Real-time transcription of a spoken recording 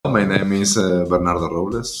My name is Bernardo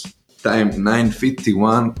Robles. Time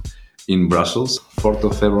 9:51 in Brussels, 4th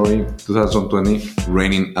of February 2020,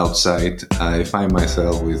 raining outside. I find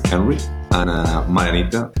myself with Henry and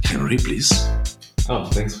Marianita. Henry, please. Oh,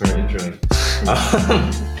 thanks for introing.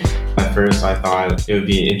 At first, I thought it would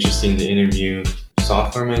be interesting to interview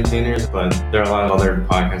software maintainers, but there are a lot of other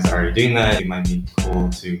podcasts that are already doing that. It might be cool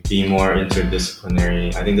to be more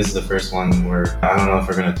interdisciplinary. I think this is the first one where I don't know if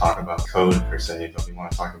we're going to talk about code per se, but we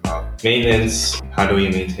want to talk about maintenance. How do we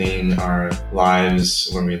maintain our lives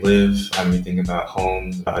where we live? How do we think about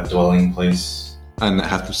home, a dwelling place? And I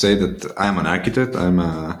have to say that I'm an architect. I'm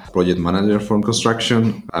a project manager for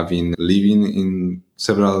construction. I've been living in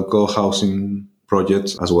several co-housing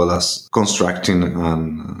projects, as well as constructing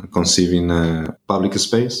and conceiving public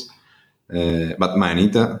space. But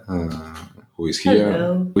Marianita, who is here,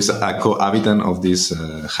 who is a co-habitant of this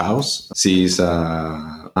house, she is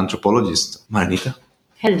an anthropologist. Marianita.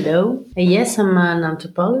 Hello. Yes, I'm an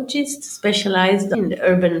anthropologist specialized in the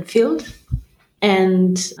urban field.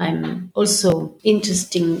 And I'm also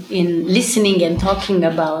interested in listening and talking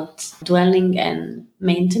about dwelling and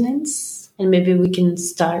maintenance. And maybe we can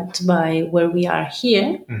start by where we are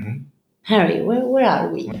here. Mm-hmm. Harry, where are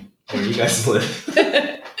we? Where you guys live?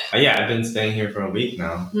 Yeah, I've been staying here for a week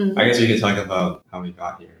now. Mm-hmm. I guess we could talk about how we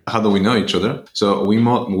got here. How do we know each other? So we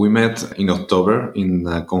met in October in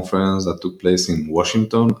a conference that took place in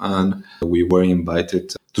Washington, and we were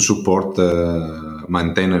invited to support the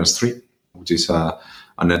Maintainers 3, which is a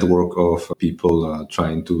network of people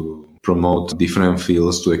trying to promote different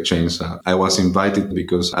fields to exchange. I was invited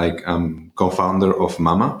because I am co-founder of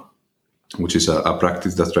MAMA, which is a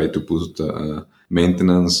practice that tries to put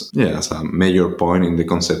maintenance as a major point in the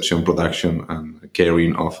conception, production, and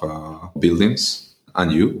caring of buildings.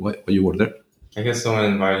 And you? Why you were there? I guess someone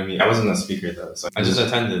invited me. I wasn't a speaker though, so I just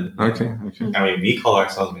attended. Okay. I mean, we call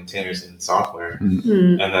ourselves maintainers in software,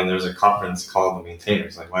 and then there's a conference called the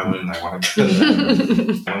Maintainers. Like, why wouldn't I want to go to that?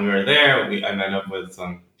 And when we were there, I met up with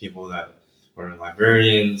some people that were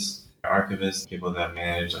librarians, archivists, people that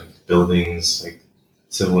manage like buildings, like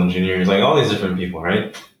civil engineers, like all these different people,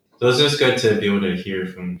 right? So it's just good to be able to hear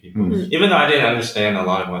from people, even though I didn't understand a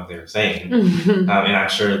lot of what they were saying, and I'm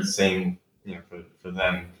sure the same. For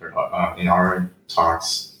them, in our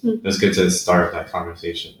talks, it was good to start that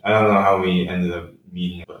conversation. I don't know how we ended up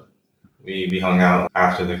meeting, but we hung out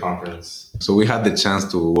after the conference. So we had the chance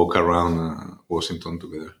to walk around Washington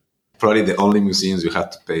together. Probably the only museums you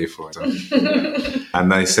had to pay for.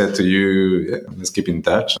 And I said to you, let's keep in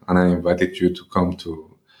touch. And I invited you to come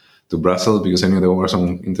to Brussels because I knew there was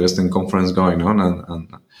some interesting conference going on,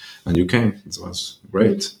 and you came. It was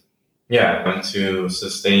great. Yeah, I went to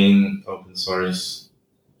Sustain, Open Source,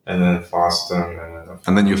 and then FOSDEM.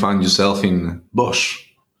 And then you found yourself in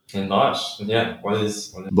Bosch. In Bosch, yeah. What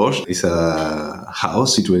is Bosch is a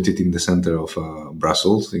house situated in the center of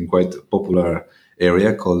Brussels, in quite a popular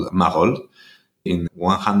area called Marolles, in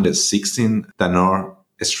 116 Tanneur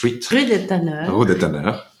Street. Rue de Tanneur. Rue de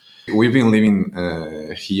Tanneur. We've been living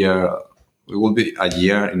here, it will be a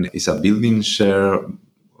year. It's a building share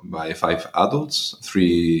by 5 adults,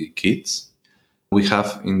 3 kids. We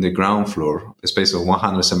have in the ground floor a space of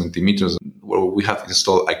 170 meters where we have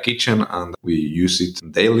installed a kitchen, and we use it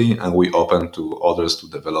daily, and we open to others to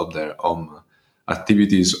develop their own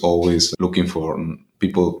activities, always looking for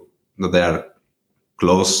people that they are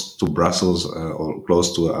close to Brussels or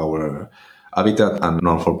close to our habitat and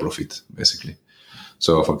non-for-profit, basically.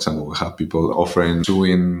 So, for example, we have people offering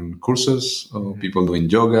doing courses, or people doing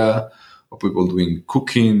yoga, or people doing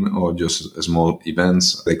cooking, or just small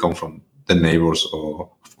events. They come from the neighbors or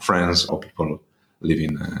friends or people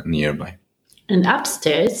living nearby. And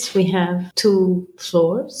upstairs, we have 2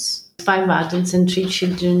 floors, 5 adults and 3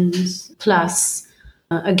 children, plus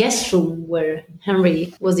a guest room where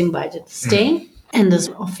Henry was invited to stay, and there's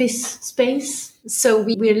office space. So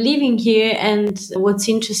we're living here, and what's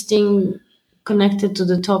interesting connected to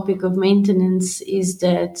the topic of maintenance is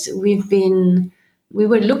that we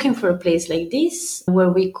were looking for a place like this where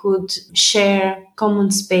we could share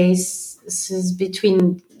common spaces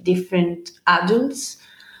between different adults.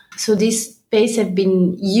 So this space had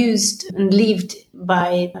been used and lived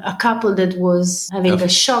by a couple that was having a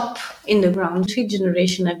shop in the ground. 3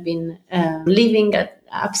 generations have been living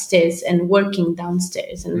upstairs and working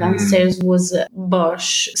downstairs. And downstairs was a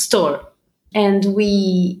Bosch store. And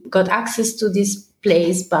we got access to this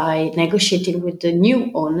place by negotiating with the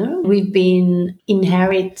new owner. We've been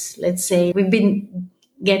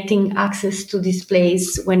getting access to this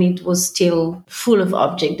place when it was still full of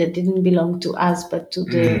objects that didn't belong to us, but to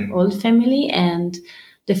the old family. And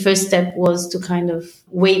the first step was to kind of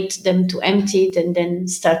wait them to empty it and then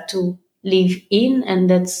start to live in. And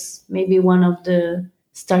that's maybe one of the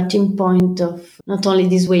starting point of not only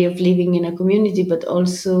this way of living in a community, but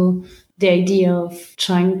also the idea of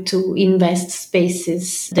trying to invest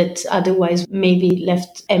spaces that otherwise may be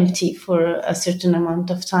left empty for a certain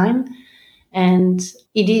amount of time. And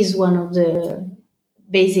it is one of the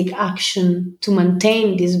basic action to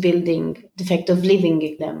maintain this building, the fact of living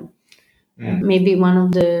in them. Maybe one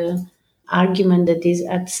of the argument that is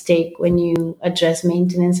at stake when you address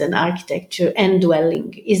maintenance and architecture and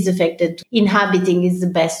dwelling is the fact that inhabiting is the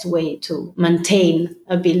best way to maintain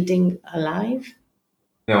a building alive.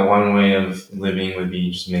 One way of living would be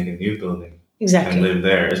just make a new building. Exactly. And live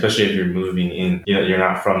there, especially if you're moving in. You're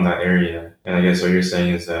not from that area. And I guess what you're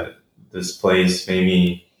saying is that this place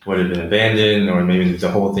maybe would have been abandoned, or maybe the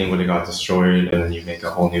whole thing would have got destroyed, and then you make a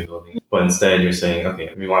whole new building. But instead you're saying,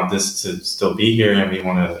 okay, we want this to still be here, and we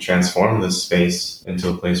want to transform this space into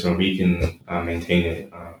a place where we can maintain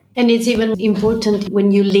it. And it's even important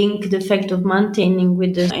when you link the fact of maintaining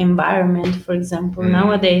with the environment. For example,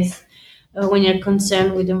 nowadays, when you're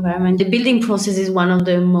concerned with the environment, the building process is one of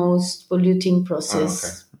the most polluting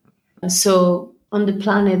process. Okay. So on the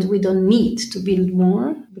planet, we don't need to build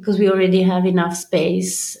more because we already have enough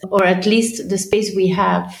space, or at least the space we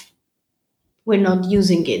have, we're not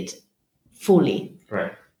using it fully.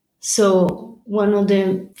 Right. So one of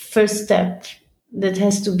the first steps that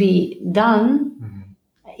has to be done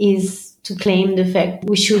is to claim the fact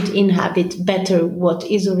we should inhabit better what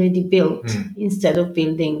is already built instead of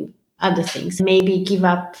building other things. Maybe give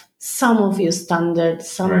up some of your standards,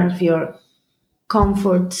 some of your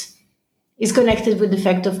comfort. Is connected with the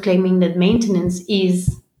fact of claiming that maintenance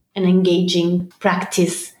is an engaging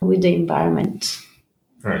practice with the environment.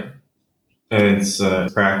 Right. And it's a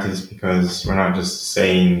practice because we're not just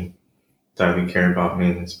saying that we care about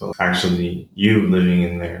maintenance, but actually you living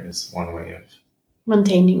in there is one way of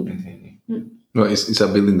maintaining. No, it's a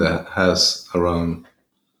building that has around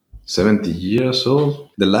 70 years old.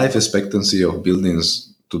 The life expectancy of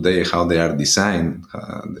buildings today, how they are designed,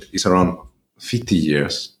 is around 50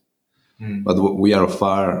 years. But we are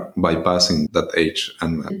far bypassing that age.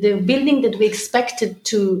 And the building that we expected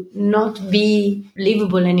to not be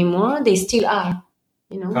livable anymore, they still are.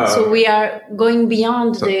 So we are going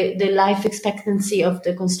beyond the life expectancy of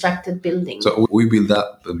the constructed building. So we build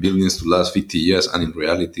up buildings to last 50 years, and in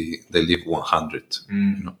reality, they live 100.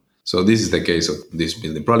 So this is the case of this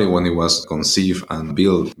building. Probably when it was conceived and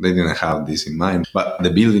built, they didn't have this in mind. But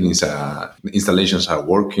the building the installations are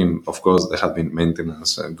working. Of course, there have been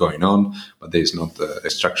maintenance going on, but there is not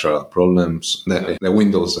structural problems. The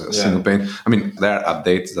windows, single pane. I mean, there are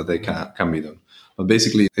updates that they can be done. But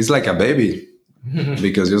basically, it's like a baby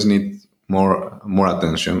because you just need more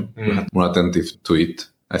attention, more attentive to it.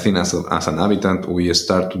 I think as an habitant, we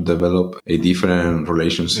start to develop a different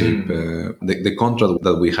relationship. The contract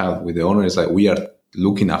that we have with the owner is like we are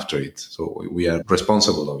looking after it. So we are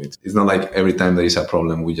responsible of it. It's not like every time there is a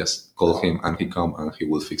problem, we just call him and he come and he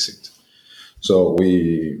will fix it. So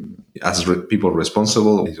we, as people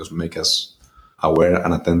responsible, they just make us aware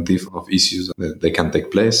and attentive of issues that they can take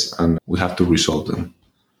place, and we have to resolve them.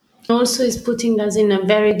 Also is putting us in a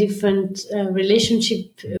very different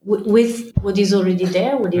relationship with what is already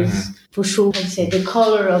there, what is for sure, let's say, the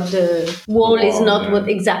color of the wall is not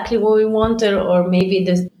exactly what we wanted, or maybe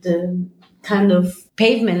the kind of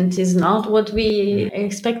pavement is not what we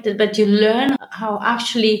expected, but you learn how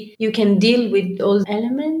actually you can deal with those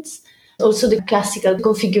elements. Also the classical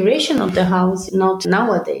configuration of the house, not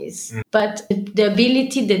nowadays, but the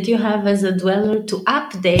ability that you have as a dweller to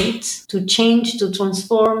update, to change, to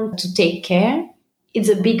transform, to take care. It's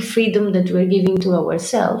a big freedom that we're giving to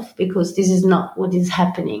ourselves, because this is not what is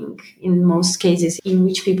happening in most cases in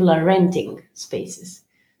which people are renting spaces.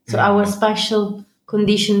 So our special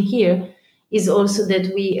condition here is also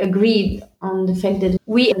that we agreed on the fact that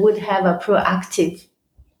we would have a proactive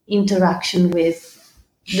interaction with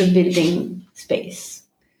the building space.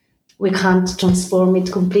 We can't transform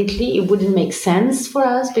it completely. It wouldn't make sense for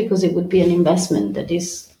us because it would be an investment that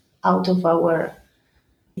is out of our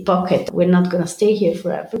pocket. We're not going to stay here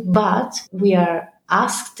forever, but we are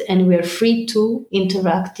asked and we are free to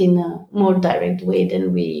interact in a more direct way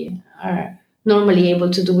than we are normally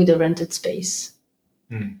able to do with a rented space.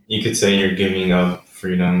 You could say you're giving up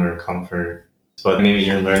freedom or comfort, but maybe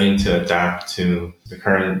you're learning to adapt to the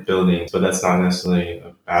current building, but that's not necessarily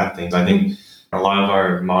a bad thing. I think a lot of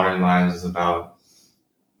our modern lives is about,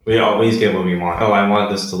 we always get what we want. Oh, I want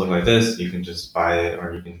this to look like this. You can just buy it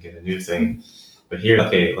or you can get a new thing. But here,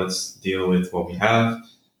 okay, let's deal with what we have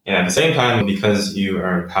And at the same time, because you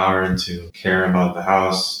are empowered to care about the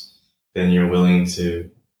house, then you're willing to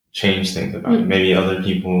change things about it. Maybe other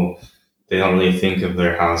people, they don't really think of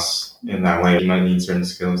their house in that way. You might need certain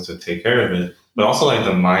skills to take care of it. But also like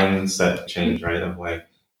the mindset change, right? Of like,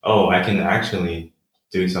 oh, I can actually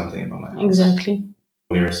do something about my house. Exactly.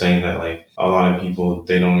 We were saying that like a lot of people,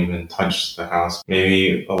 they don't even touch the house.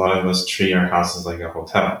 Maybe a lot of us treat our houses like a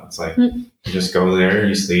hotel. It's like you just go there,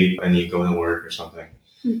 you sleep, and you go to work or something.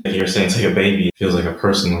 If you're saying it's like a baby, it feels like a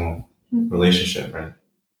personal relationship, right?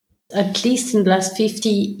 At least in the last 50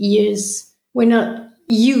 years, we're not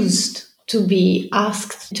used to be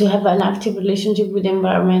asked to have an active relationship with the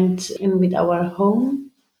environment and with our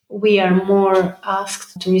home. We are more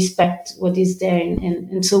asked to respect what is there,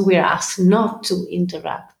 and so we're asked not to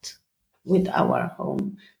interact with our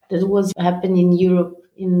home. That was happening in Europe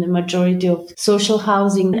in the majority of social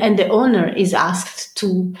housing, and the owner is asked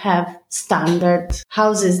to have standard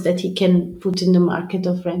houses that he can put in the market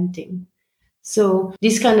of renting. So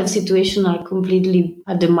these kind of situations are completely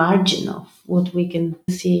at the margin of what we can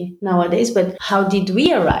see nowadays. But how did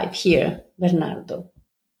we arrive here, Bernardo?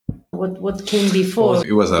 What came before?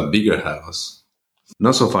 It was a bigger house,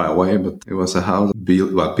 not so far away, but it was a house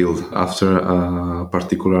built after a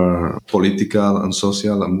particular political and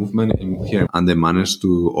social movement in here. And they managed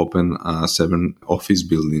to open a 7-office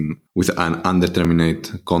building with an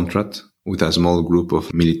undetermined contract with a small group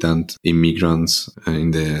of militant immigrants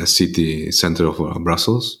in the city center of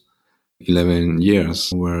Brussels. 11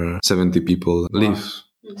 years where 70 people live.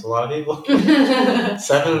 It's a lot of people.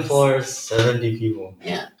 7 floors, 70 people.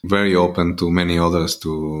 Yeah. Very open to many others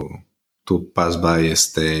to pass by,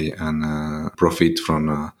 stay, and profit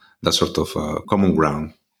from that sort of common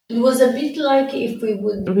ground. It was a bit like if we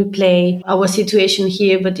would replay our situation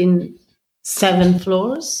here, but in 7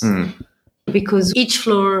 floors. Because each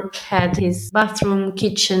floor had his bathroom,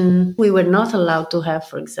 kitchen. We were not allowed to have,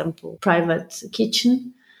 for example, private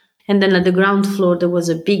kitchen. And then at the ground floor, there was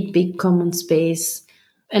a big common space.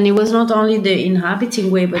 And it was not only the inhabiting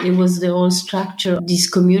way, but it was the whole structure of this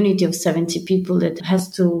community of 70 people that has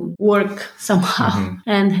to work somehow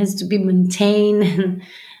and has to be maintained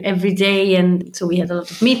every day. And so we had a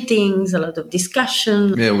lot of meetings, a lot of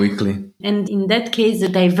discussion. Yeah, weekly. And in that case, the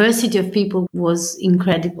diversity of people was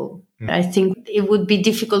incredible. I think it would be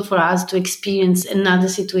difficult for us to experience another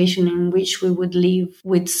situation in which we would live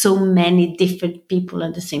with so many different people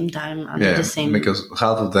at the same time under the same. Because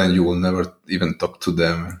half of them you will never even talk to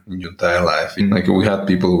them in your entire life. Like we had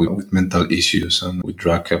people with mental issues and with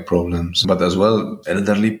drug problems, but as well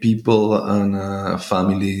elderly people and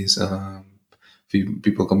families,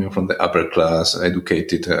 people coming from the upper class,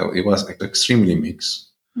 educated. It was extremely mixed.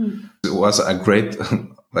 It was a great.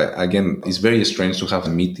 But again, it's very strange to have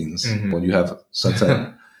meetings when you have such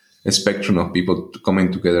a spectrum of people coming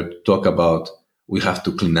together to talk about we have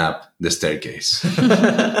to clean up the staircase,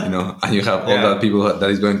 and you have all that people that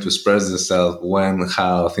is going to express themselves when,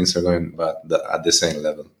 how things are going, but at the same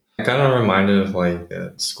level. I kind of reminded of like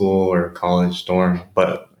a school or college dorm,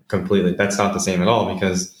 but completely, that's not the same at all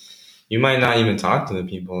because you might not even talk to the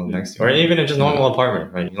people next to you, or even in just normal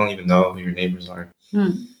apartment, right? You don't even know who your neighbors are.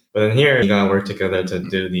 But in here, you gotta work together to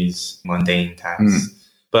do these mundane tasks.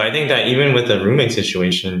 But I think that even with the roommate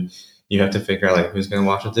situation, you have to figure out like who's gonna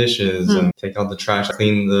wash the dishes and take out the trash,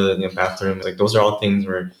 clean the bathroom. Like those are all things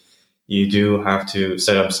where you do have to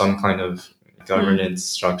set up some kind of governance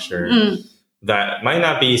structure that might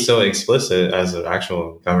not be so explicit as an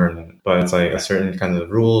actual government, but it's like a certain kind of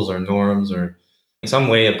rules or norms or some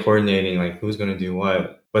way of coordinating like who's gonna do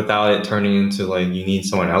what without it turning into like you need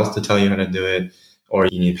someone else to tell you how to do it. Or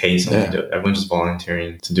you need to pay someone to do it. Everyone's just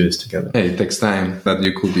volunteering to do this together. Yeah, it takes time that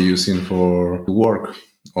you could be using for work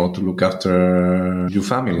or to look after your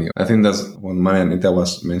family. I think that's what Maria Anita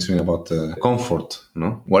was mentioning about comfort.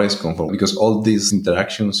 No, what is comfort? Because all these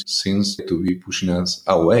interactions seems to be pushing us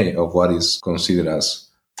away of what is considered as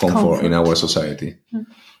comfort. In our society.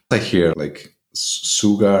 I hear like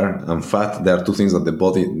sugar and fat, there are two things that the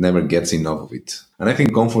body never gets enough of it. And I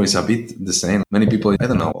think comfort is a bit the same. Many people, I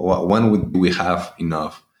don't know, when would we have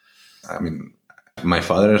enough? I mean, my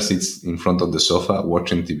father sits in front of the sofa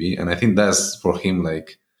watching TV, and I think that's for him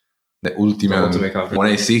like the ultimate. When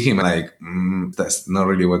I see him, like, that's not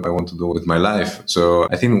really what I want to do with my life. So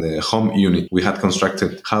I think the home unit, we had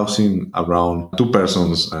constructed housing around 2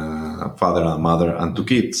 persons, father and mother, and 2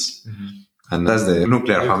 kids. And that's the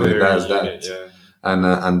nuclear family. That's that.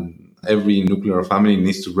 And every nuclear family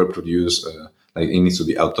needs to reproduce, like it needs to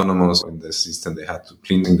be autonomous in the system. They had to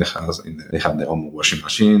clean the house. They have their own washing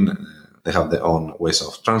machine, they have their own ways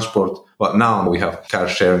of transport. But now we have car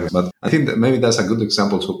sharing. But I think that maybe that's a good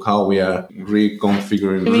example to how we are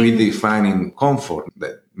reconfiguring, redefining comfort.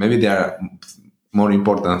 That maybe there are more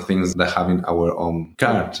important things than having our own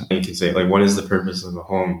car. You could say, like, what is the purpose of a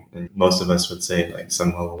home? And most of us would say, like, some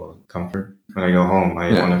level of comfort. When I go home,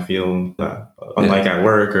 I want to feel unlike at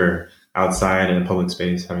work or outside in a public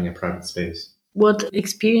space, having a private space. What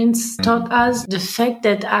experience taught us the fact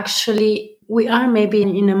that actually we are maybe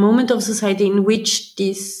in a moment of society in which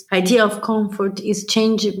this idea of comfort is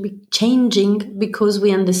changing because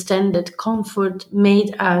we understand that comfort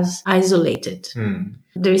made us isolated.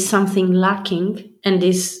 There is something lacking, and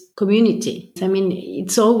this community. I mean,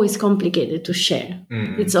 it's always complicated to share.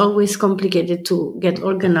 It's always complicated to get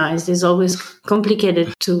organized. It's always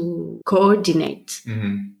complicated to coordinate.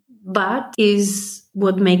 But is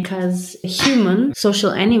what makes us human,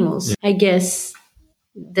 social animals. I guess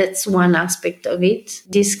that's one aspect of it.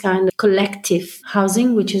 This kind of collective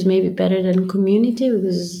housing, which is maybe better than community,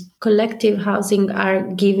 because collective housing are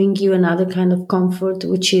giving you another kind of comfort,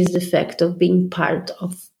 which is the fact of being part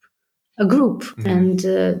of a group. And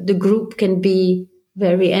the group can be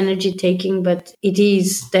very energy taking, but it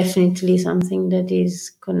is definitely something that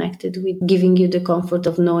is connected with giving you the comfort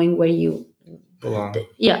of knowing where you belong.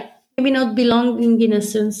 Yeah. Maybe not belonging in a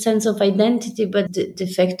sense of identity, but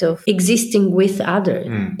the fact of existing with others.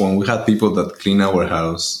 When we had people that clean our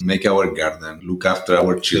house, make our garden, look after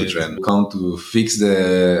our children, come to fix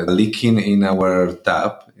the leaking in our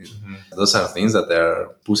tap, those are things that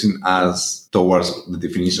are pushing us towards the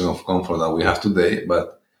definition of comfort that we have today,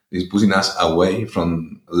 but it's pushing us away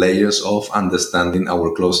from layers of understanding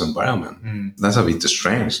our close environment. That's a bit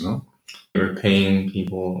strange, no? You're paying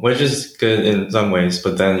people, which is good in some ways,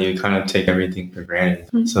 but then you kind of take everything for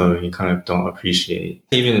granted. So you kind of don't appreciate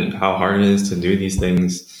even how hard it is to do these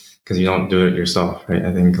things because you don't do it yourself, right?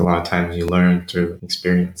 I think a lot of times you learn through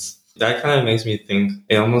experience. That kind of makes me think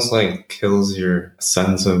it almost like kills your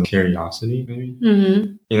sense of curiosity, maybe.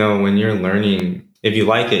 You know, when you're learning, if you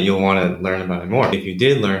like it, you'll want to learn about it more. If you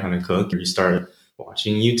did learn how to cook, or you start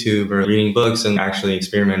watching YouTube or reading books and actually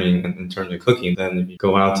experimenting in terms of cooking, then if you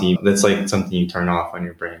go out to eat, that's like something you turn off on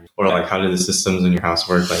your brain. Or like, how do the systems in your house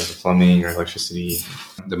work, like the plumbing or electricity?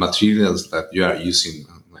 The materials that you are using,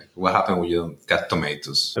 like what happened when you don't cut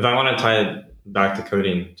tomatoes? If I want to tie it back to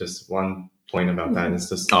coding, just one point about that is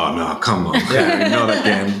just... Oh, no, come on. Yeah, not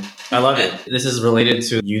again. I love it. This is related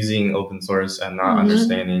to using open source and not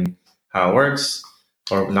understanding how it works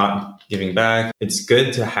or not giving back. It's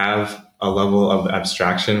good to have a level of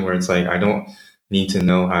abstraction where it's like, I don't need to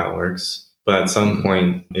know how it works. But at some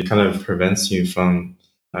point, it kind of prevents you from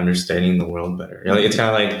understanding the world better. You know, like, it's kind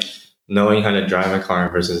of like knowing how to drive a car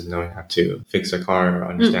versus knowing how to fix a car or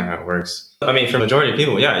understand how it works. I mean, for the majority of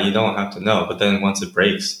people, yeah, you don't have to know. But then once it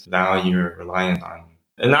breaks, now you're reliant on.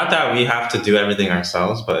 And not that we have to do everything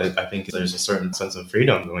ourselves, but I think there's a certain sense of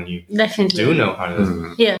freedom when you do know how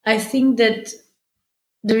to. Yeah, I think that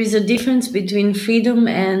there is a difference between freedom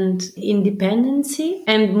and independency,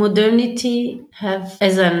 and modernity have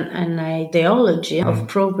as an ideology of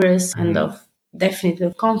progress and of definitely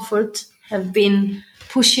of comfort have been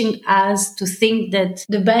pushing us to think that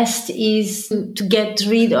the best is to get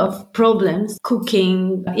rid of problems,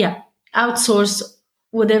 cooking, outsource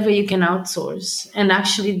whatever you can outsource. And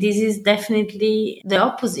actually this is definitely the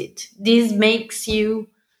opposite. This makes you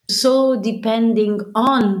so depending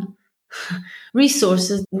on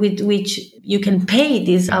resources with which you can pay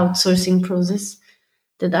this outsourcing process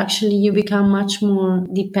that actually you become much more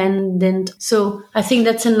dependent. So I think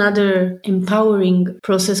that's another empowering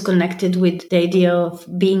process connected with the idea of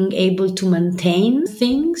being able to maintain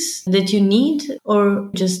things that you need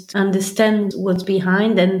or just understand what's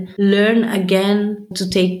behind and learn again to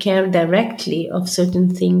take care directly of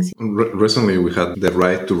certain things. Recently, we had the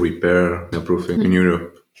right to repair approved in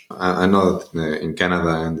Europe. I know that in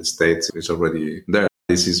Canada and the States, it's already there.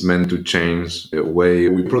 This is meant to change the way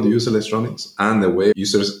we produce electronics and the way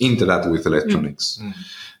users interact with electronics.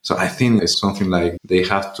 So I think it's something like they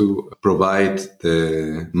have to provide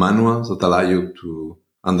the manuals that allow you to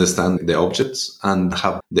understand the objects and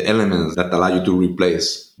have the elements that allow you to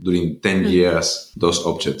replace during 10 years those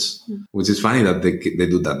objects, which is funny that they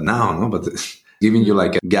do that now, no? But giving you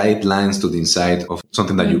like guidelines to the inside of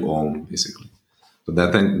something that you own, basically. So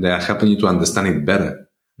that they are helping you to understand it better.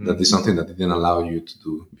 That is something that didn't allow you to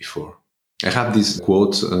do before. I have this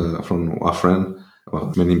quote from a friend.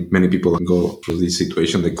 Well, many people go through this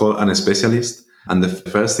situation. They call a specialist. And the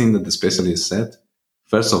first thing that the specialist said,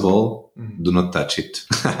 first of all, do not touch it.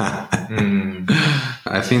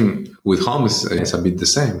 I think with homes, it's a bit the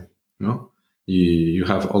same. You know, you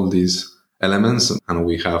have all these elements and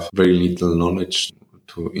we have very little knowledge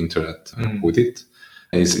to interact with it.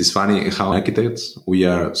 It's funny how architects, we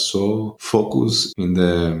are so focused in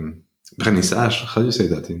the vernissage. How do you say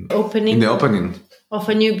that? In the opening of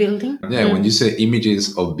a new building. Yeah, when you say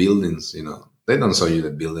images of buildings, they don't show you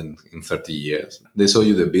the building in 30 years. They show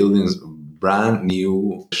you the buildings brand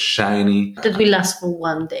new, shiny. That will last for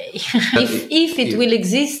one day. if it will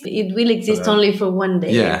exist, it will exist only for one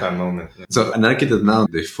day. Yeah. That moment. Yeah. So an architect now,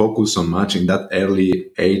 they focus so much in that early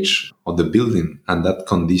age of the building and that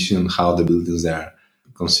condition how the buildings are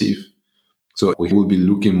conceived. So we will be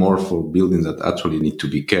looking more for buildings that actually need to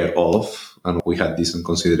be cared of. And we had this in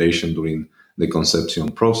consideration during the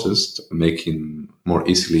conception process, making more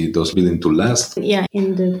easily those buildings to last. Yeah,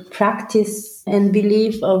 in the practice and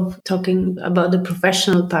belief of talking about the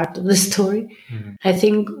professional part of the story, I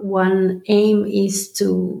think one aim is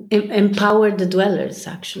to empower the dwellers,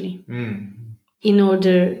 actually, in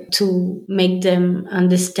order to make them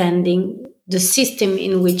understanding the system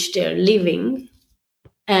in which they're living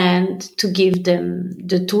and to give them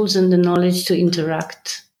the tools and the knowledge to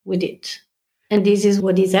interact with it. And this is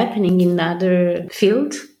what is happening in other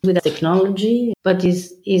fields with technology, but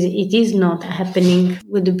it is not happening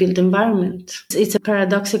with the built environment. It's a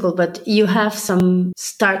paradoxical, but you have some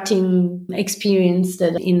starting experience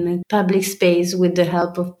that in a public space with the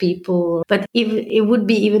help of people. But it would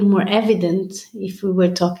be even more evident if we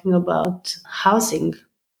were talking about housing,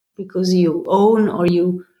 because you own or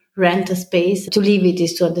you rent a space. To live it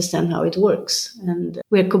is to understand how it works. And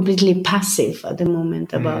we're completely passive at the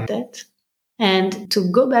moment about that. And to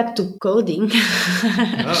go back to coding,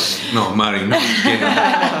 No, Mari, no.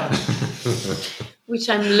 which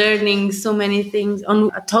I'm learning so many things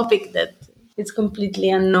on a topic that is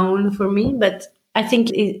completely unknown for me, but I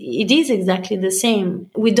think it is exactly the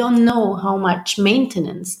same. We don't know how much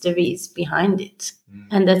maintenance there is behind it.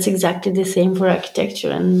 And that's exactly the same for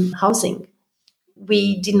architecture and housing.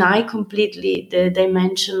 We deny completely the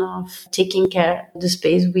dimension of taking care of the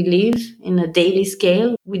space we live in a daily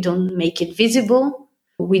scale. We don't make it visible.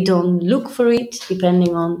 We don't look for it,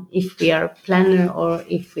 depending on if we are a planner or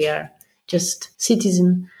if we are just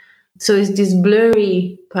citizen. So it's this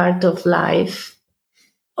blurry part of life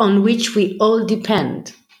on which we all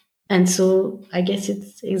depend. And so I guess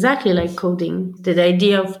it's exactly like coding, the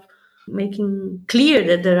idea of making clear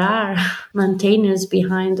that there are maintainers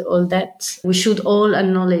behind all that. We should all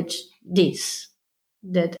acknowledge this,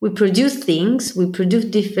 that we produce things, we produce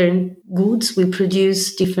different goods, we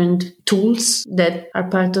produce different tools that are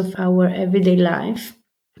part of our everyday life,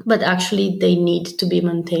 but actually they need to be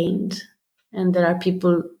maintained. And there are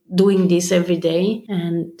people doing this every day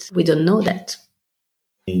and we don't know that.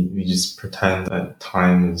 We just pretend that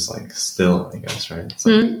time is like still, I guess, right? It's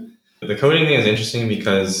like, the coding thing is interesting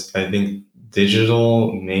because I think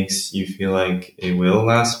digital makes you feel like it will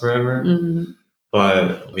last forever.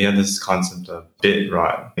 But we have this concept of bit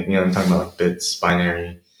rot. I'm talking about like bits,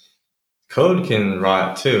 binary. Code can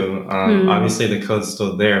rot too. Obviously the code's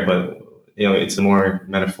still there, but it's more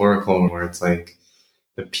metaphorical where it's like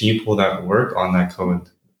the people that work on that code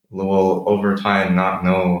will over time not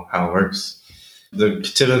know how it works. The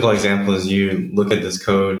typical example is you look at this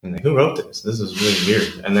code and like, who wrote this? This is really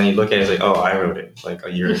weird. And then you look at it, it's like, oh, I wrote it like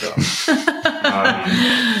a year ago.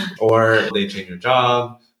 Or they changed their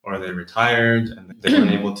job, or they retired, and they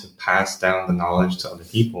weren't able to pass down the knowledge to other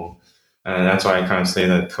people. And that's why I kind of say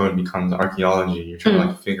that code becomes archaeology. You're trying to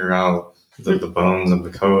like figure out the bones of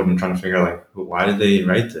the code and trying to figure out like, why did they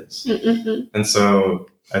write this? And so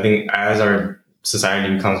I think as our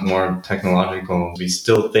society becomes more technological, we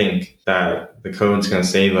still think that the code's going to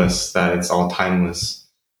save us, that it's all timeless.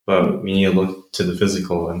 But we need to look to the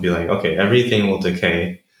physical and be like, okay, everything will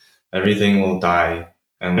decay, everything will die.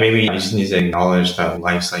 And maybe you just need to acknowledge that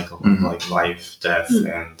life cycle, like life, death,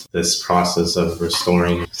 and this process of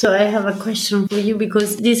restoring. So I have a question for you,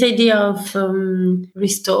 because this idea of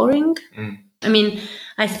restoring, I mean,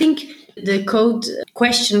 I think the code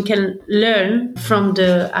question can learn from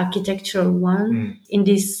the architectural one in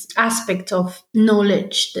this aspect of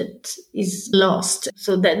knowledge that is lost.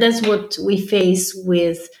 So that's what we face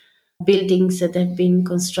with buildings that have been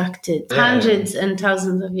constructed hundreds and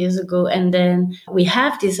thousands of years ago. And then we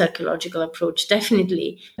have this archaeological approach,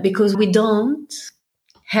 definitely, because we don't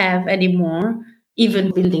have anymore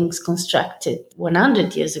even buildings constructed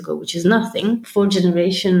 100 years ago, which is nothing, 4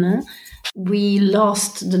 generations. We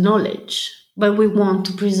lost the knowledge, but we want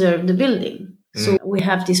to preserve the building. So we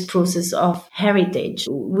have this process of heritage.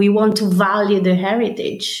 We want to value the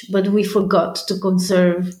heritage, but we forgot to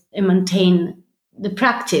conserve and maintain the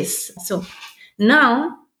practice. So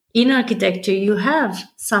now in architecture, you have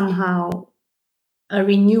somehow a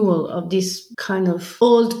renewal of this kind of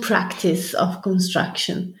old practice of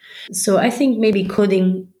construction. So I think maybe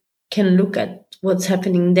coding can look at what's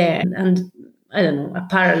happening there, and I don't know, a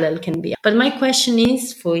parallel can be. But my question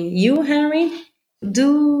is for you, Henry,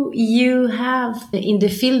 do you have in the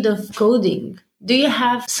field of coding, do you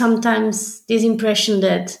have sometimes this impression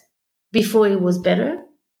that before it was better?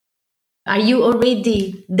 Are you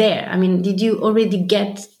already there? I mean, did you already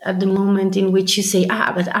get at the moment in which you say,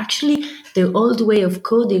 but actually the old way of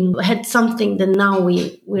coding had something that now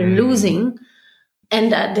we're losing?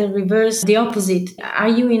 And at the reverse, the opposite. Are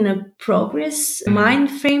you in a progress mind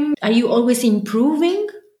frame? Are you always improving?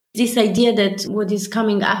 This idea that what is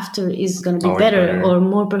coming after is going to be better or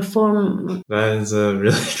more perform? That is a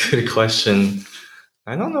really good question.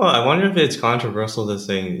 I don't know. I wonder if it's controversial to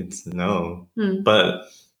say it's no. But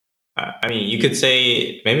I mean, you could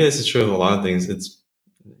say, maybe this is true of a lot of things.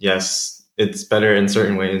 Yes, it's better in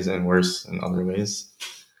certain ways and worse in other ways.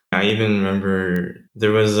 I even remember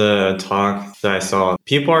there was a talk that I saw.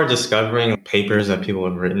 People are discovering papers that people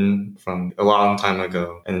have written from a long time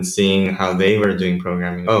ago and seeing how they were doing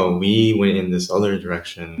programming. Oh, we went in this other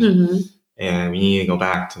direction and we need to go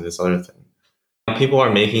back to this other thing. People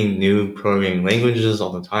are making new programming languages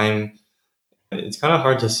all the time. It's kind of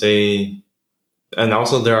hard to say. And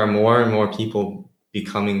also there are more and more people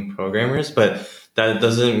becoming programmers, but that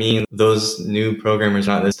doesn't mean those new programmers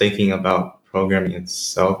are not thinking about programming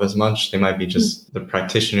itself as much. They might be just the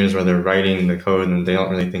practitioners where they're writing the code and they don't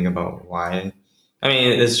really think about why. I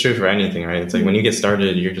mean, it's true for anything, right? It's like when you get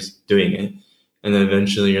started, you're just doing it. And then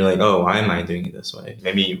eventually you're like, oh, why am I doing it this way?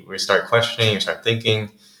 Maybe we start questioning, you start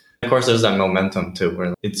thinking. Of course, there's that momentum too,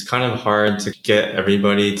 where it's kind of hard to get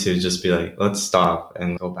everybody to just be like, let's stop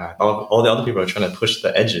and go back. All the other people are trying to push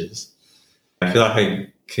the edges. I feel like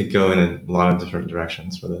I could go in a lot of different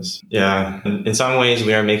directions for this. Yeah. In some ways,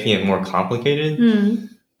 we are making it more complicated.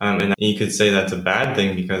 And you could say that's a bad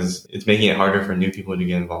thing because it's making it harder for new people to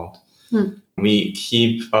get involved. We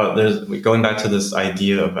keep, going back to this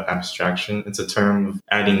idea of abstraction. It's a term of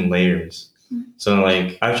adding layers. So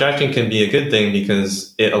like abstraction can be a good thing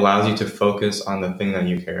because it allows you to focus on the thing that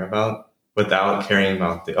you care about without caring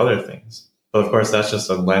about the other things. But of course, that's just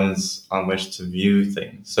a lens on which to view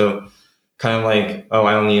things. So kind of like, oh,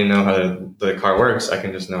 I don't need to know how the car works. I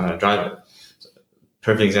can just know how to drive it.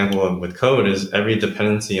 Perfect example with code is every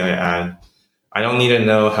dependency I add, I don't need to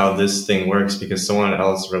know how this thing works because someone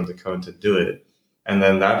else wrote the code to do it. And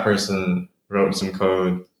then that person wrote some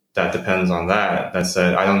code that depends on that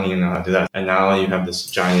said, I don't need to know how to do that. And now you have this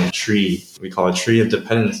giant tree. We call it a tree of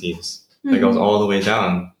dependencies that goes all the way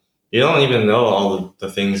down. You don't even know all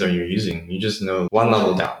the things that you're using. You just know one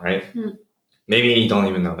level down, right? Maybe you don't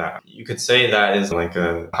even know that. You could say that is like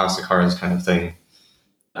a house of cards kind of thing.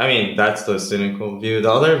 I mean, that's the cynical view.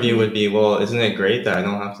 The other view would be, well, isn't it great that I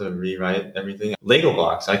don't have to rewrite everything? Lego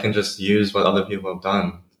blocks, I can just use what other people have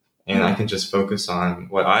done. And I can just focus on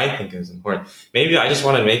what I think is important. Maybe I just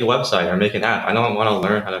want to make a website or make an app. I don't want to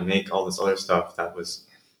learn how to make all this other stuff that was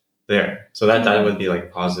there. So that would be like a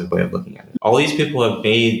positive way of looking at it. All these people have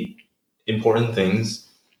made important things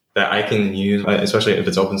that I can use, especially if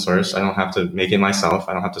it's open source. I don't have to make it myself.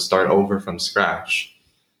 I don't have to start over from scratch.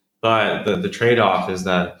 But the trade-off is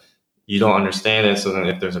that you don't understand it. So then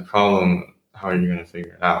if there's a problem, how are you going to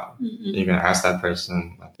figure it out? You're going to ask that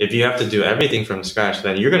person. If you have to do everything from scratch,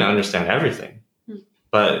 then you're going to understand everything.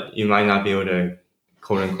 But you might not be able to,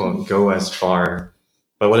 quote unquote, go as far.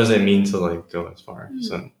 But what does it mean to like go as far?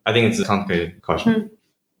 So I think it's a complicated question.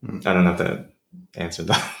 I don't know if that answered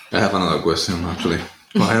that. I have another question actually.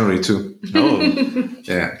 For Henry too.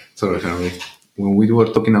 Yeah, sorry, Henry. When we were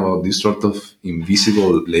talking about this sort of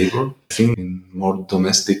invisible labor, I think in more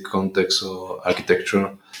domestic context or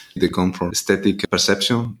architecture, they come from aesthetic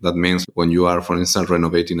perception. That means when you are, for instance,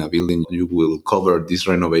 renovating a building, you will cover this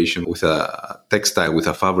renovation with a textile, with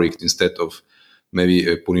a fabric, instead of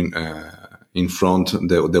maybe putting in front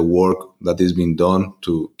the work that is being done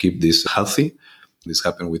to keep this healthy. This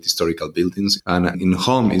happened with historical buildings. And in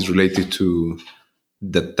home is related to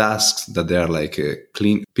the tasks that they are like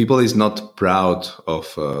clean. People is not proud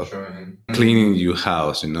of cleaning your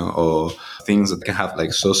house, or things that can have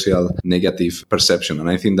like social negative perception. And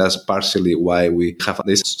I think that's partially why we have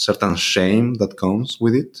this certain shame that comes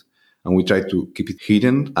with it. And we try to keep it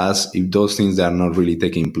hidden as if those things are not really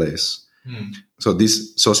taking place. So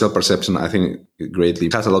this social perception, I think, greatly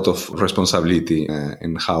has a lot of responsibility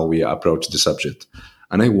in how we approach the subject.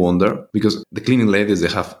 And I wonder, because the cleaning ladies, they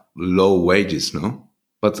have low wages, no?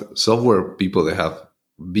 But software people, they have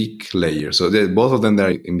big layers. So both of them,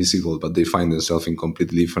 they're invisible, but they find themselves in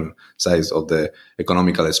completely different sides of the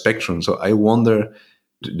economical spectrum. So I wonder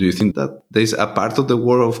Do you think that there's a part of the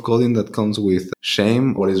world of coding that comes with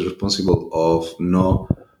shame, or is responsible of not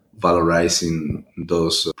valorizing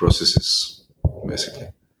those processes, basically?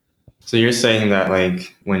 So you're saying that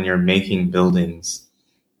like when you're making buildings,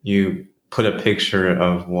 you put a picture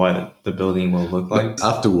of what the building will look like?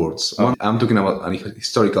 Afterwards. I'm talking about a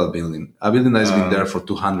historical building. A building that has been there for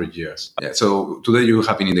 200 years. Yeah. So today you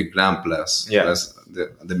have in the Grand Place, that's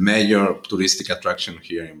the major touristic attraction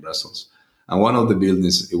here in Brussels. And one of the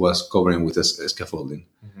buildings, it was covering with a scaffolding.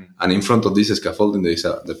 Mm-hmm. And in front of this scaffolding, there is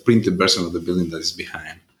the printed version of the building that is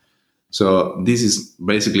behind. So this is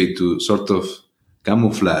basically to sort of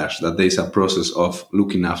camouflage that there is a process of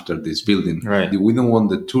looking after this building. Right. We don't want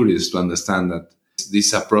the tourists to understand that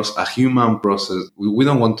this is a human process. We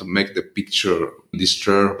don't want to make the picture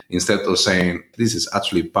disturbed. Instead of saying this is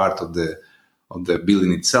actually part of the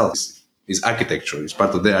building itself. It's architecture. It's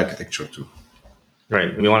part of the architecture too.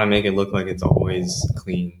 Right. We want to make it look like it's always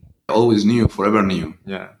clean. Always new, forever new.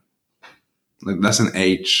 Yeah. Like doesn't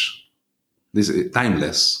age. This is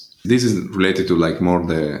timeless. This is related to like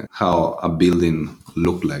more how a building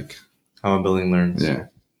look like. How a building learns. Yeah.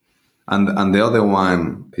 And the other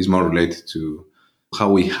one is more related to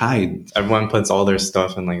how we hide. Everyone puts all their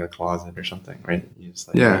stuff in like a closet or something, right? You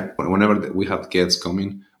just Whenever we have guests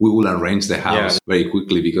coming, we will arrange the house very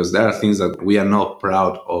quickly because there are things that we are not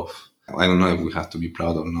proud of. I don't know if we have to be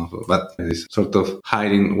proud or not, but it's sort of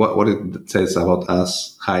hiding what it says about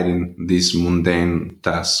us, hiding these mundane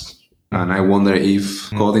tasks. And I wonder if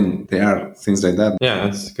coding, there are things like that. Yeah,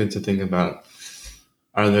 that's good to think about.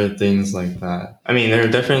 Are there things like that? I mean, there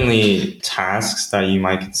are definitely tasks that you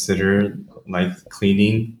might consider like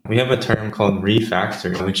cleaning. We have a term called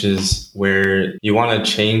refactor, which is where you want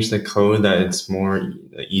to change the code that it's more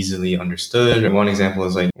easily understood. One example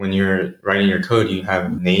is like when you're writing your code, you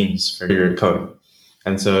have names for your code.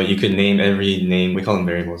 And so you could name every name, we call them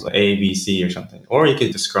variables, like A, B, C or something. Or you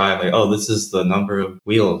could describe like, oh, this is the number of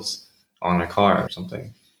wheels on a car or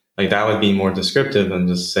something. Like that would be more descriptive than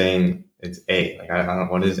just saying it's A. Like I don't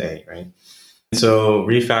know what is A, right? So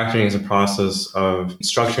refactoring is a process of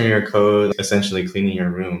structuring your code, essentially cleaning your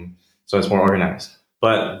room so it's more organized.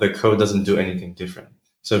 But the code doesn't do anything different.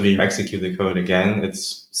 So if you execute the code again,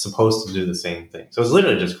 it's supposed to do the same thing. So it's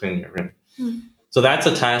literally just cleaning your room. Mm. So that's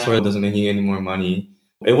a task where it doesn't make you any more money.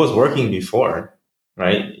 It was working before,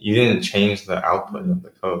 right? You didn't change the output of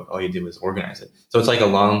the code. All you did was organize it. So it's like a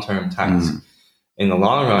long-term task. Mm. In the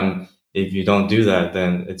long run, if you don't do that,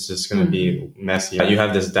 then it's just going to be messy. You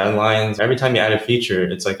have this deadline. Every time you add a feature,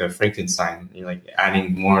 it's like a Frankenstein. You're like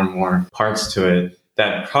adding more and more parts to it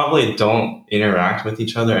that probably don't interact with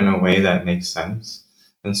each other in a way that makes sense.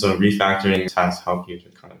 And so refactoring tasks help you to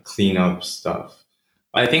kind of clean up stuff.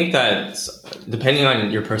 I think that depending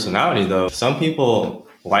on your personality, though, some people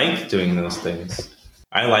like doing those things.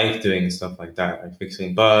 I like doing stuff like that, like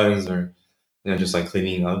fixing bugs or just like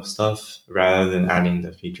cleaning up stuff rather than adding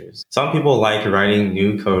the features. Some people like writing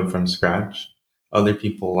new code from scratch. Other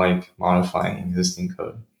people like modifying existing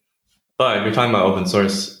code. But if you're talking about open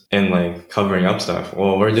source and like covering up stuff,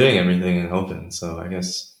 well, we're doing everything in open. So I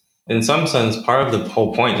guess in some sense, part of the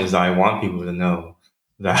whole point is that I want people to know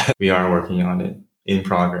that we are working on it in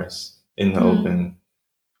progress in the open.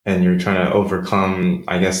 And you're trying to overcome,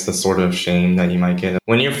 I guess, the sort of shame that you might get.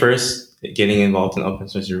 When you're first getting involved in open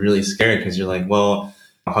source, you're really scared because you're like, well,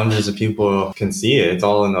 hundreds of people can see it. It's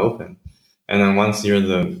all in the open. And then once you're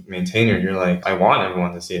the maintainer, you're like, I want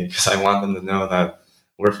everyone to see it because I want them to know that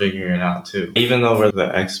we're figuring it out too. Even though we're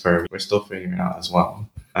the expert, we're still figuring it out as well.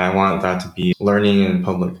 I want that to be learning in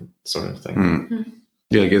public sort of thing. Mm.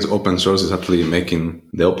 Yeah, I guess open source is actually making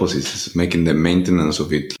the opposite. It's making the maintenance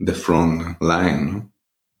of it the front line.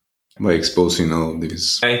 By exposing all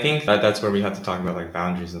this. I think that that's where we have to talk about like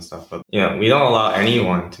boundaries and stuff. But we don't allow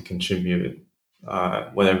anyone to contribute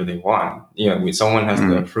whatever they want. Someone has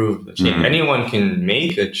to approve the change. Anyone can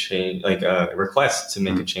make a change, like a request to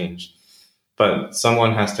make a change. But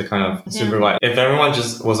someone has to kind of supervise. If everyone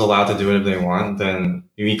just was allowed to do whatever they want, then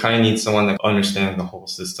we kind of need someone that understands the whole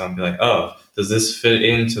system. Be like, oh, does this fit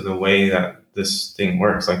into the way that this thing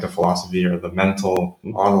works, like the philosophy or the mental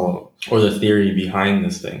model or the theory behind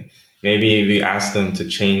this thing? Maybe we ask them to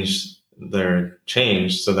change their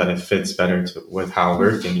change so that it fits better with how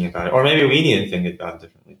we're thinking about it. Or maybe we need to think about it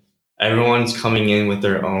differently. Everyone's coming in with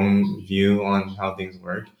their own view on how things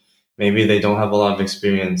work. Maybe they don't have a lot of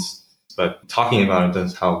experience, but talking about it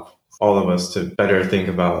does help all of us to better think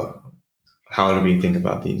about how do we think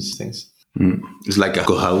about these things. It's like a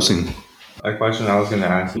co-housing. A question I was going to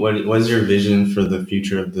ask, what is your vision for the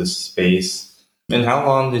future of this space And how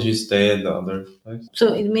long did you stay at the other place?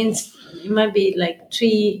 So it means it might be like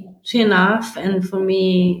three and a half, and for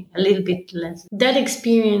me a little bit less. That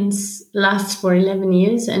experience lasts for 11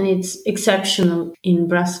 years, and it's exceptional in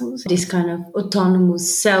Brussels. This kind of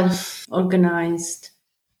autonomous, self-organized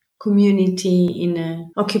community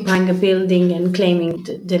in occupying a building and claiming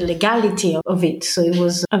the legality of it. So it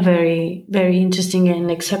was a very, very interesting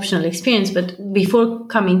and exceptional experience. But before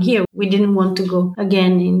coming here, we didn't want to go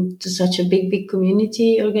again into such a big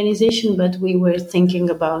community organization, but we were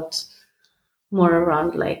thinking about more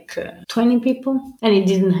around like 20 people, and it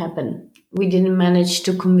didn't happen. We didn't manage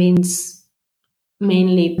to convince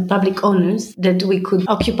mainly public owners that we could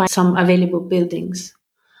occupy some available buildings.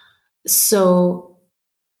 So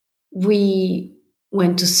we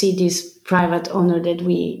went to see this private owner that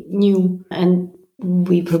we knew, and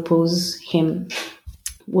we proposed him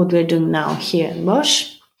what we're doing now here in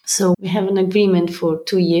Bosch. So we have an agreement for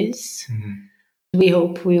 2 years. Mm-hmm. We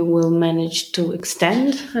hope we will manage to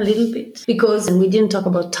extend a little bit because, and we didn't talk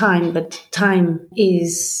about time, but time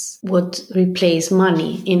is what replaces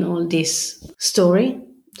money in all this story.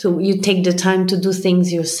 So you take the time to do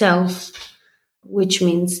things yourself, which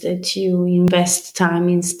means that you invest time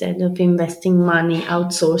instead of investing money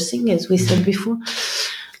outsourcing, as we said before.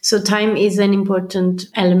 So time is an important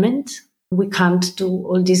element. We can't do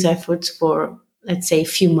all these efforts for, let's say, a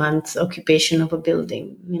few months occupation of a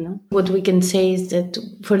building. What we can say is that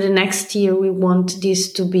for the next year, we want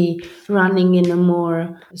this to be running in a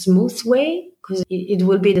more smooth way, because it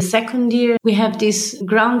will be the second year. We have this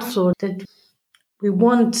ground floor that we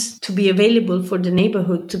want to be available for the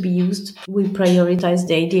neighborhood to be used. We prioritize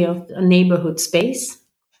the idea of a neighborhood space.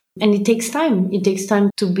 And it takes time. It takes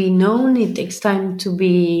time to be known. It takes time to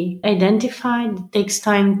be identified. It takes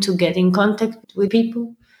time to get in contact with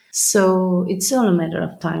people. So it's all a matter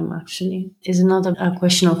of time, actually. It's not a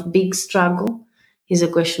question of big struggle. It's a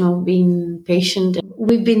question of being patient.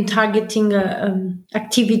 We've been targeting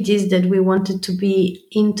activities that we wanted to be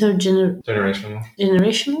generational,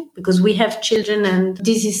 because we have children, and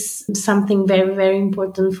this is something very, very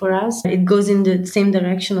important for us. It goes in the same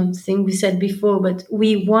direction of the thing we said before, but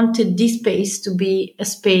we wanted this space to be a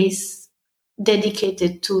space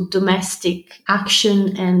dedicated to domestic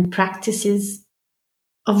action and practices,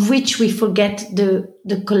 of which we forget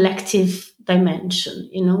the collective dimension.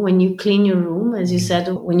 When you clean your room, as you said,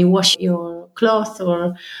 when you wash your cloth,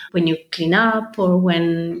 or when you clean up, or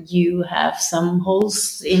when you have some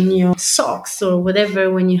holes in your socks or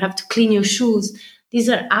whatever, when you have to clean your shoes, these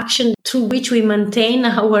are actions through which we maintain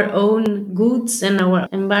our own goods and our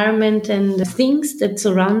environment and the things that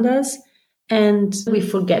surround us. And we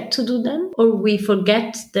forget to do them, or we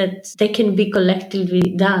forget that they can be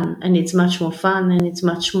collectively done, and it's much more fun and it's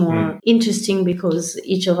much more interesting because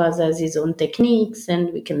each of us has his own techniques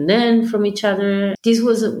and we can learn from each other. This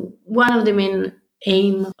was one of the main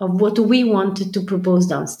aim of what we wanted to propose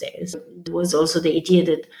downstairs. There was also the idea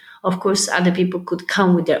that, of course, other people could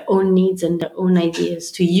come with their own needs and their own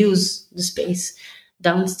ideas to use the space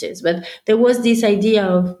downstairs. But there was this idea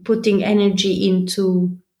of putting energy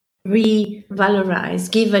into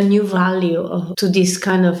revalorize, give a new value to this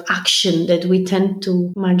kind of action that we tend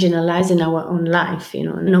to marginalize in our own life.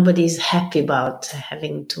 Nobody is happy about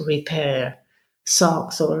having to repair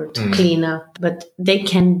socks or to clean up, but they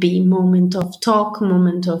can be moment of talk,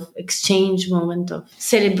 moment of exchange, moment of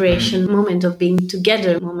celebration, moment of being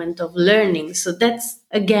together, moment of learning. So that's,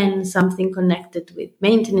 again, something connected with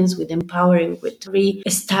maintenance, with empowering, with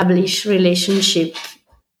re-establish relationship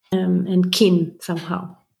and kin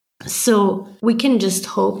somehow. So we can just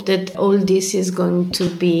hope that all this is going to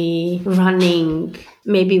be running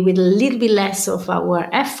maybe with a little bit less of our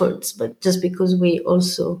efforts, but just because we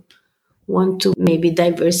also want to maybe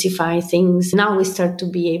diversify things. Now we start to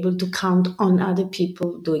be able to count on other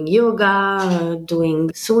people doing yoga,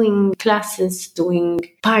 doing sewing classes, doing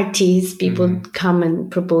parties. People come and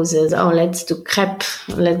propose us, let's do crepe,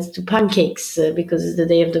 let's do pancakes, because it's the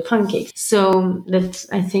day of the pancakes. So that's,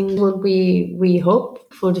 I think, what we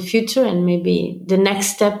hope for the future. And maybe the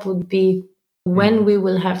next step would be when we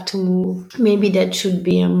will have to move. Maybe that should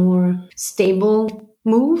be a more stable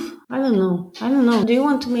move. I don't know. Do you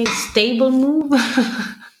want to make a stable move?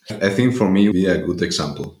 I think for me, it would be a good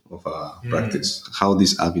example of a practice. How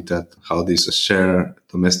this habitat, how this shared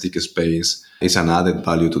domestic space is an added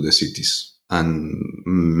value to the cities, and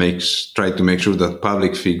try to make sure that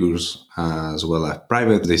public figures as well as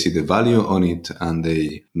private, they see the value on it, and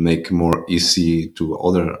they make more easy to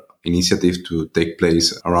other initiatives to take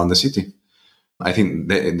place around the city. I think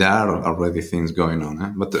there are already things going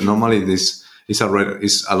on, but normally this is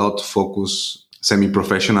a lot focused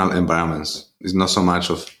semi-professional environments. It's not so much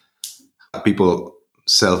of people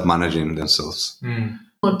self-managing themselves.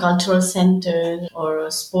 Or cultural centers or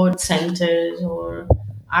sports centers or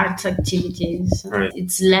art activities. Right.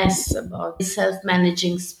 It's less about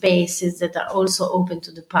self-managing spaces that are also open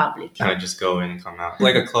to the public. Kind of just go in and come out.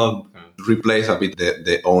 Like a club. Replace a bit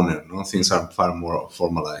the owner. No? Things are far more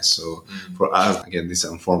formalized. So for us, again, this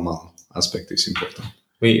informal aspect is important.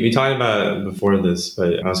 We talked about it before this,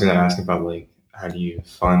 but I was going to ask about like, how do you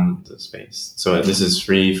fund the space? So this is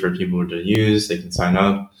free for people to use. They can sign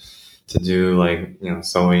up to do like,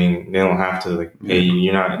 sewing. They don't have to like pay you.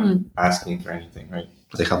 You're not asking for anything, right?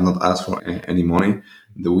 They have not asked for any money.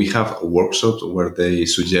 We have workshops where they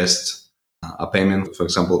suggest a payment. For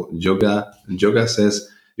example, yoga says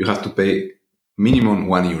you have to pay minimum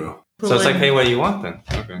 €1. So it's like, pay what you want then.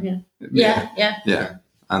 Okay. Yeah.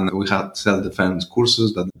 And we had self-defense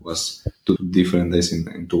courses that was 2 different days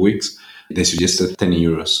in 2 weeks. They suggested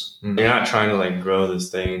 €10. You're not trying to like grow this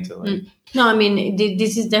thing into like... No, I mean,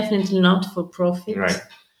 this is definitely not for profit. Right.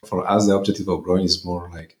 For us, the objective of growing is more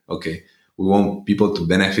like, okay, we want people to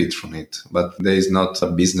benefit from it, but there is not a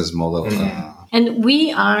business model. And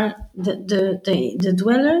we are, the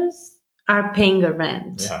dwellers are paying a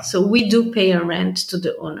rent. Yeah. So we do pay a rent to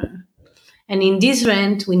the owner. And in this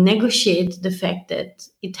rent, we negotiate the fact that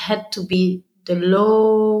it had to be the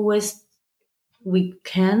lowest we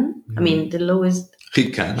can. I mean, the lowest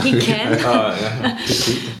He can.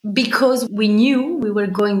 Because we knew we were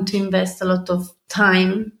going to invest a lot of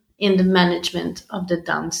time in the management of the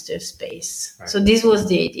downstairs space. Right. So this was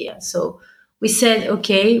the idea. So we said,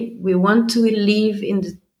 okay, we want to live in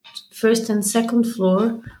the first and second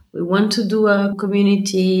floor. We want to do a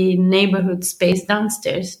community neighborhood space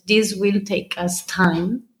downstairs. This will take us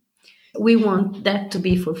time. We want that to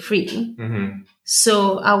be for free. Mm-hmm.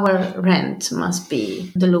 So our rent must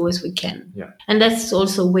be the lowest we can. Yeah. And that's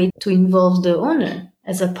also a way to involve the owner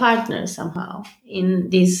as a partner somehow in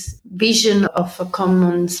this vision of a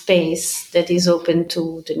common space that is open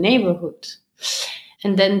to the neighborhood.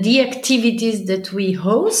 And then the activities that we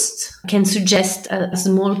host can suggest a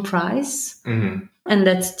small price. Mm-hmm. And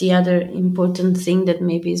that's the other important thing that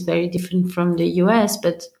maybe is very different from the US,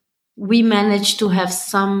 but we managed to have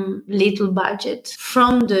some little budget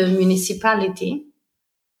from the municipality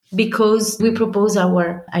because we proposed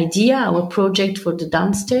our idea, our project for the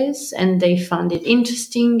downstairs, and they found it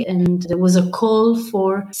interesting. And there was a call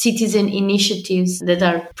for citizen initiatives that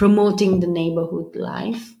are promoting the neighborhood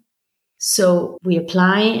life. So we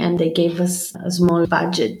apply and they gave us a small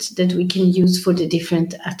budget that we can use for the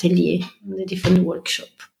different atelier, the different workshop.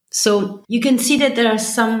 So you can see that there are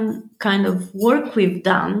some kind of work we've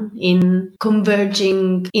done in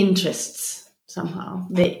converging interests somehow.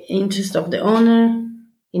 The interest of the owner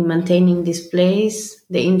in maintaining this place,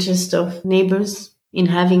 the interest of neighbors in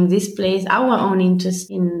having this place, our own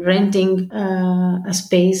interest in renting a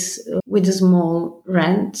space with a small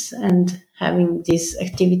rent and having these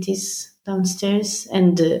activities downstairs,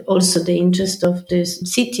 and also the interest of the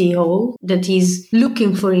city hall that is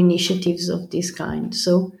looking for initiatives of this kind.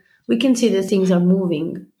 So we can see that things are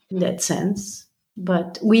moving in that sense.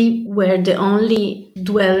 But we were the only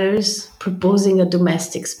dwellers proposing a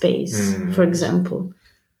domestic space, for example.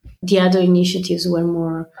 The other initiatives were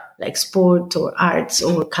more like sport or arts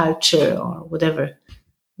or culture or whatever.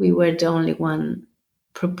 We were the only one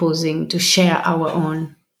proposing to share our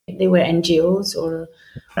own. They were NGOs or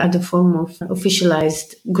other form of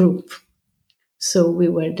officialized group. So we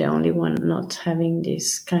were the only one not having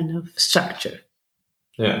this kind of structure.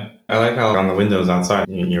 Yeah, I like how on the windows outside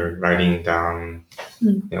you're writing down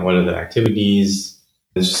what are the activities.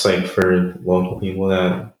 It's just like for local people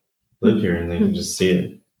that live here and they can just see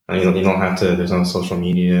it. You don't have to, there's no social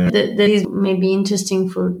media. That is maybe interesting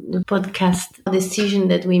for the podcast decision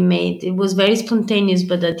that we made. It was very spontaneous,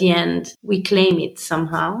 but at the end, we claim it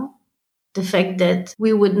somehow. The fact that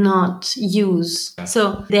we would not use.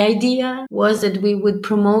 So the idea was that we would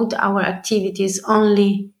promote our activities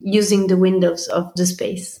only using the windows of the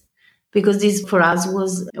space. Because this for us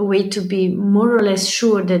was a way to be more or less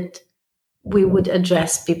sure that we would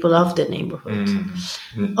address people of the neighborhood.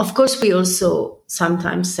 Mm-hmm. Of course, we also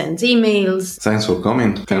sometimes send emails. Thanks for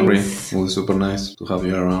coming, Henry. It was super nice to have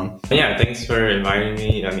you around. Yeah, thanks for inviting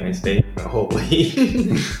me. I mean, I stayed for a whole week.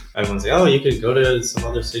 Everyone say, oh, you could go to some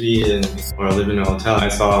other city or live in a hotel. I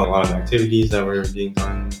saw a lot of activities that were being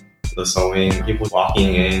done. The sewing, people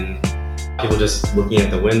walking in, people just looking at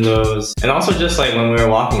the windows. And also just like when we were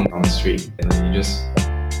walking on the street, and then you just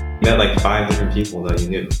met like 5 different people that you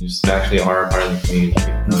knew. You just actually are part of the community.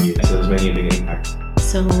 People know you. So there's many a big impact.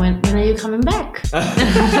 So when are you coming back? I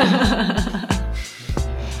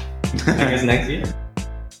guess next year.